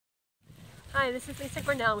Hi, this is Lisa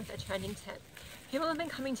Gornall with a trending tip. People have been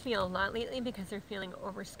coming to me a lot lately because they're feeling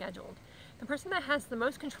overscheduled. The person that has the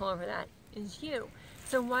most control over that is you.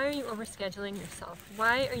 So why are you overscheduling yourself?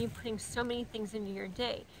 Why are you putting so many things into your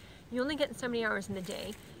day? You only get so many hours in the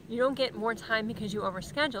day. You don't get more time because you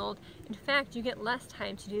overscheduled. In fact, you get less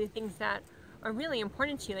time to do the things that are really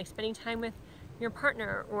important to you, like spending time with your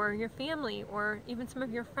partner or your family or even some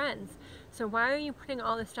of your friends. So why are you putting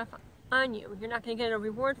all this stuff on you? You're not going to get a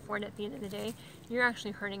reward for it at the end of the day. You're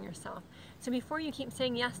actually hurting yourself. So before you keep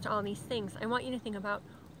saying yes to all these things, I want you to think about,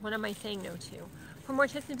 what am I saying no to? For more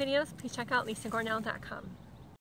tips and videos, please check out lisagornall.com.